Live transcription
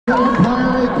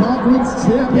Empire Conference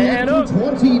Champion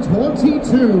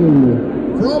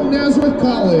 2022 from Nazareth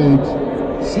College.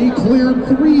 She cleared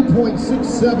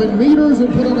 3.67 meters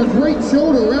and put on a great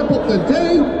show to wrap up the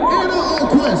day. Anna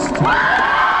Alquist.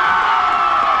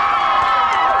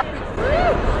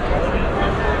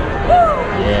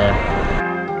 Yeah.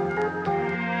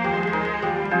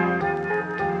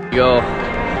 Go.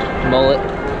 Mullet.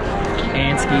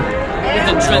 Ansky. With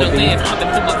adrenaline pumping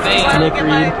through my veins. Want to get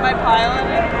my pile in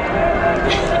it?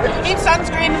 Need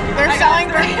sunscreen. They're selling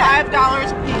for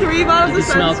 $5 a piece. 3 bottles You of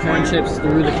can smell sunscreen. corn chips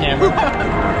through the camera.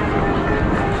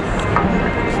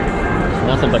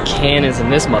 Nothing but cannons in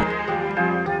this mother.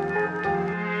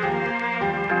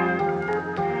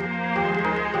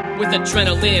 With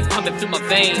adrenaline pumping through my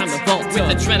veins. Time to vault with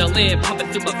adrenaline pumping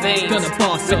through my veins. Gonna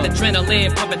boss with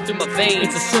adrenaline pumping through my veins.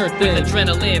 It's a sure thing. With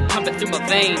adrenaline pumping through my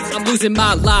veins. I'm losing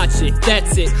my logic,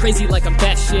 that's it. Crazy like I'm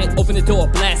batshit. Open the door,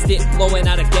 blast it. Blowing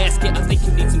out a gasket. I think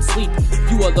you need some sleep.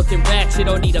 You are looking ratchet,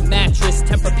 don't need a mattress.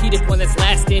 Tempur-Pedic one that's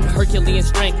lasting. Herculean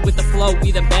strength with the flow,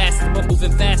 we the bastard. We're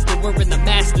moving faster, we're in the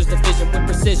Masters division with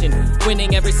precision.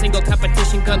 Winning every single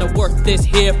competition. Gonna work this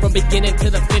here from beginning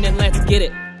to the finish. Let's get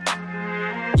it.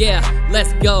 Yeah,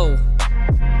 let's go.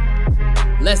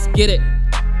 Let's get it.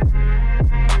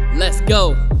 Let's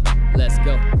go. Let's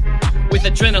go. With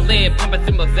adrenaline pumping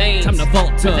through my veins. Time to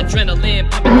vault up. With adrenaline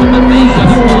pumping through my veins.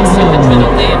 With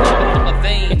adrenaline pumping through my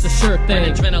veins. It's a sure thing.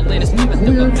 When adrenaline is pumping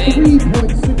through my veins.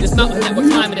 This mountain that we're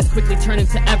climbing is quickly turning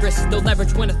to Everest. No leverage.